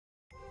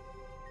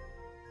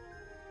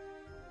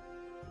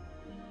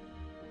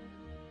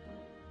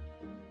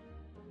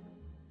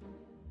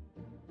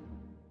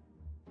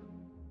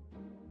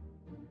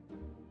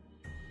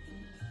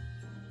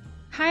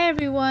Hi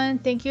everyone,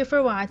 thank you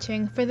for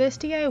watching. For this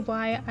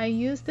DIY, I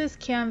used this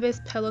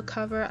canvas pillow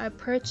cover. I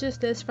purchased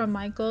this from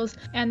Michaels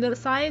and the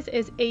size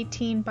is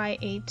 18 by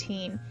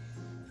 18.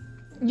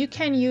 You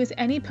can use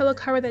any pillow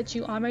cover that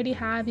you already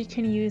have. You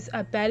can use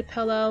a bed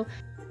pillow.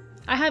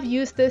 I have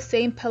used this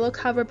same pillow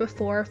cover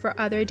before for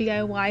other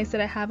DIYs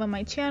that I have on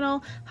my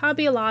channel.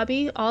 Hobby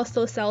Lobby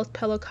also sells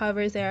pillow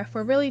covers there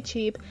for really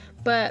cheap,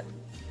 but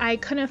I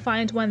couldn't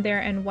find one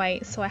there in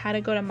white, so I had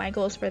to go to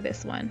Michaels for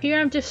this one. Here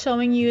I'm just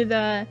showing you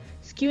the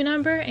SKU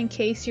number in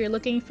case you're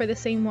looking for the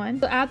same one.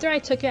 So after I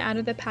took it out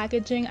of the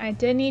packaging, I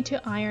did need to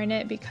iron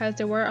it because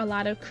there were a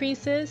lot of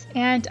creases.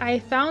 And I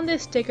found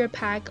this sticker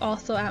pack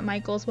also at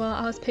Michaels while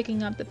I was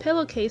picking up the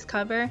pillowcase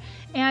cover.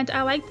 And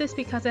I like this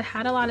because it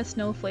had a lot of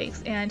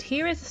snowflakes. And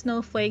here is a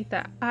snowflake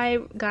that I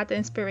got the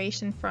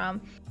inspiration from.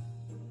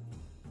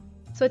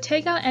 So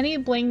take out any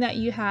bling that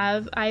you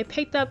have. I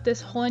picked up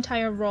this whole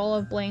entire roll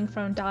of bling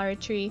from Dollar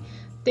Tree.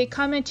 They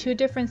come in two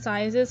different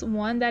sizes,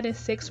 one that is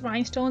 6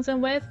 rhinestones in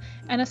width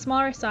and a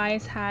smaller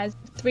size has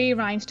 3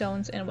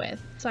 rhinestones in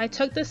width. So I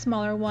took the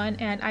smaller one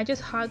and I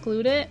just hot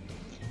glued it,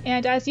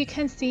 and as you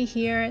can see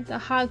here, the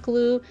hot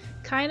glue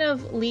kind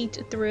of leaked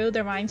through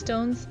the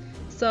rhinestones,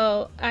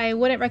 so I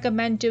wouldn't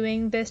recommend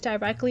doing this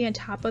directly on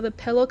top of the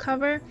pillow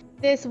cover.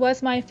 This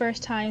was my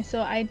first time,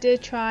 so I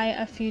did try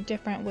a few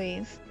different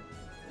ways.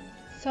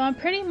 So I'm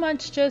pretty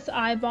much just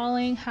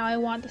eyeballing how I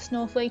want the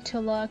snowflake to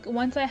look.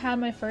 Once I had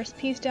my first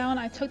piece down,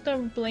 I took the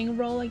bling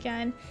roll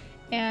again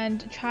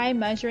and tried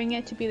measuring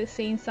it to be the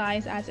same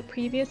size as the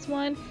previous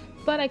one,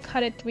 but I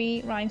cut it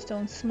 3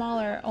 rhinestones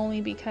smaller only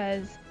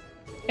because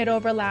it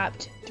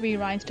overlapped 3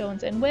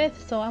 rhinestones in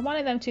width, so I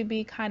wanted them to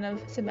be kind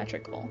of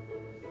symmetrical.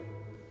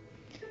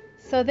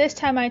 So this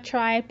time I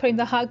tried putting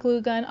the hot glue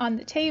gun on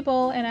the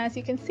table, and as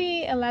you can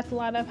see, it left a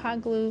lot of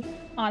hot glue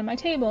on my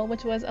table,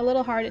 which was a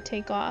little hard to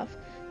take off.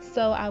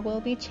 So I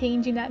will be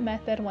changing that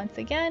method once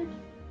again.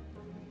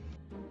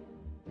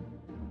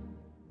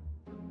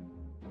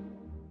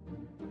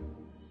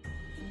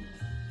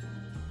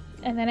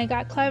 And then I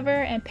got clever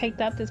and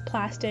picked up this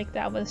plastic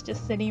that was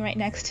just sitting right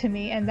next to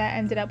me, and that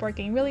ended up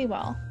working really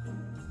well.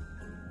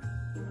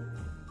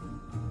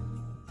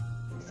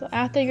 So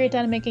after you're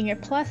done making your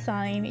plus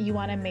sign, you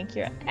want to make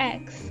your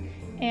X.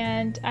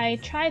 And I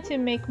tried to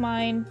make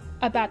mine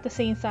about the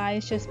same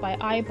size just by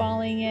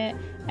eyeballing it,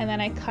 and then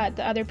I cut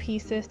the other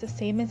pieces the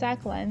same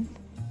exact length.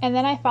 And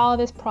then I follow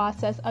this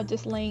process of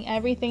just laying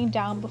everything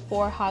down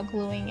before hot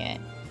gluing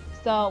it.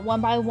 So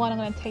one by one I'm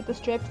going to take the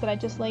strips that I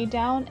just laid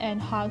down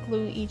and hot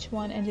glue each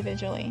one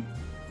individually.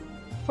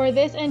 For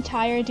this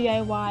entire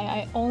DIY,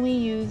 I only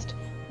used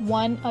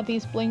one of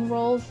these bling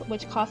rolls,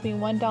 which cost me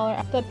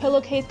 $1. The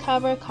pillowcase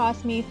cover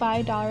cost me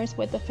 $5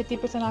 with the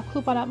 50% off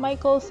coupon at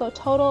Michaels, so a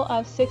total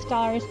of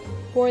 $6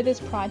 for this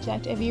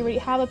project. If you already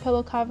have a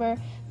pillow cover,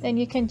 then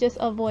you can just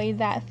avoid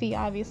that fee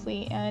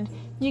obviously, and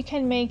you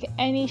can make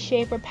any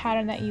shape or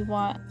pattern that you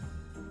want.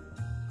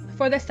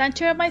 For the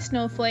center of my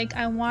snowflake,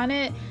 I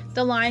wanted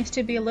the lines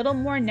to be a little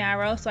more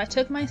narrow, so I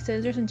took my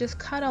scissors and just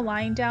cut a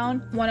line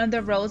down one of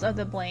the rows of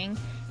the bling.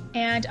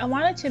 And I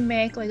wanted to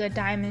make like a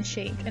diamond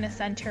shape in the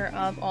center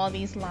of all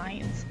these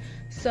lines.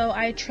 So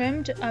I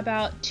trimmed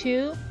about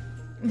 2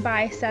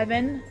 by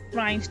 7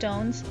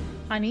 rhinestones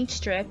on each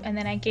strip, and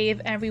then I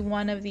gave every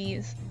one of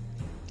these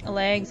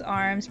legs,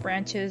 arms,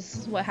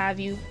 branches, what have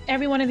you,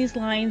 every one of these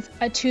lines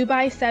a 2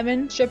 by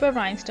 7 strip of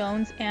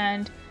rhinestones,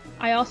 and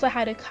I also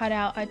had to cut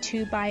out a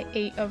 2 by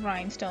 8 of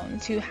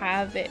rhinestones to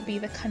have it be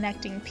the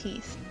connecting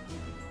piece.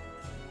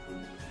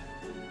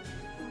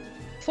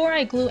 Before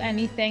I glue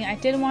anything, I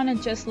did want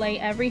to just lay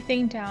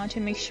everything down to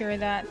make sure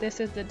that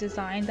this is the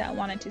design that I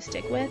wanted to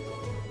stick with.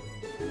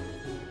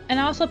 And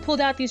I also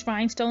pulled out these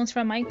rhinestones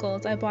from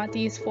Michaels. I bought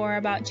these for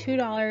about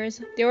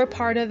 $2. They were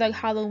part of the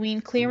Halloween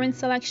clearance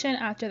selection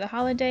after the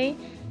holiday.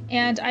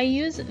 And I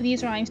used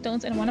these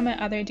rhinestones in one of my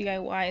other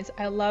DIYs.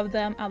 I love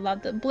them. I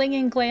love the bling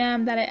and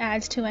glam that it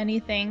adds to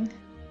anything.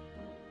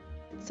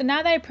 So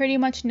now that I pretty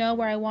much know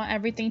where I want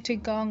everything to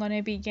go, I'm going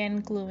to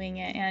begin gluing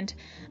it. And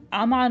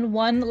I'm on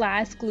one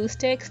last glue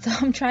stick, so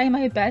I'm trying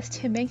my best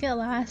to make it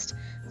last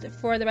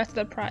for the rest of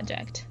the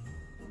project.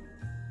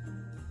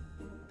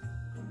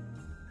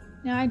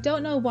 Now I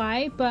don't know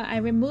why, but I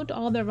removed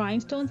all the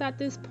rhinestones at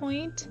this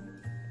point.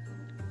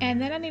 And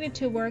then I needed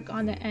to work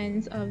on the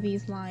ends of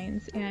these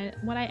lines. And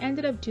what I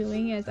ended up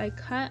doing is I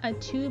cut a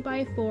 2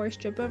 by 4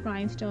 strip of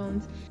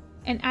rhinestones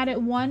and added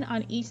one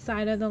on each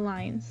side of the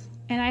lines.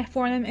 And I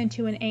formed them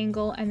into an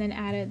angle and then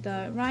added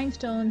the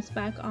rhinestones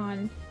back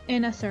on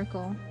in a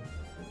circle.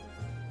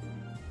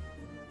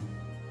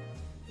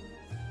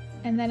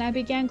 And then I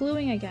began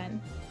gluing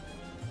again.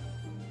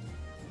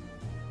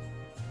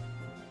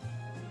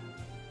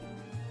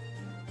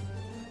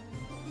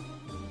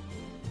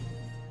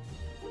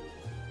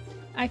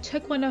 I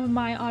took one of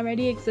my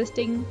already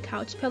existing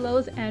couch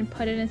pillows and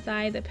put it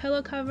inside the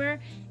pillow cover,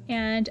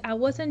 and I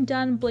wasn't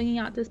done blinging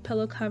out this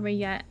pillow cover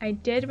yet. I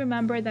did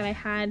remember that I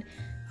had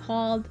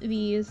hauled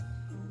these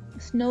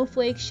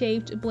snowflake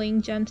shaped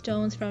bling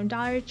gemstones from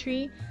Dollar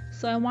Tree,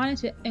 so I wanted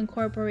to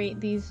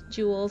incorporate these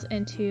jewels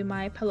into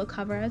my pillow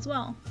cover as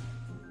well.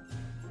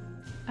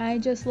 I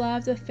just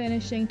love the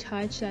finishing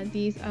touch that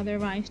these other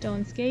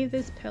rhinestones gave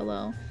this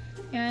pillow,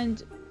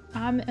 and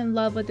I'm in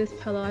love with this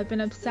pillow. I've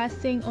been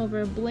obsessing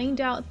over blinged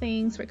out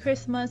things for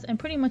Christmas and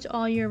pretty much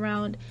all year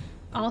round.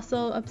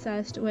 Also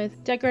obsessed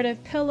with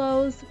decorative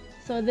pillows,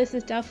 so this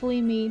is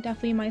definitely me,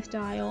 definitely my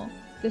style.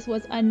 This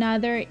was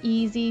another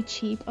easy,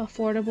 cheap,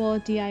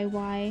 affordable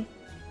DIY.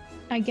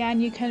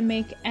 Again, you can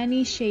make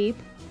any shape,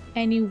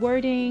 any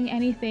wording,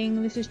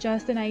 anything. This is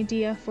just an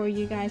idea for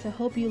you guys. I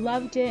hope you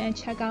loved it, and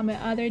check out my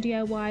other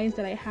DIYs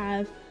that I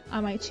have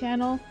on my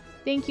channel.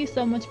 Thank you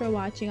so much for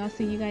watching. I'll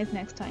see you guys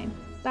next time.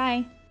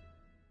 Bye!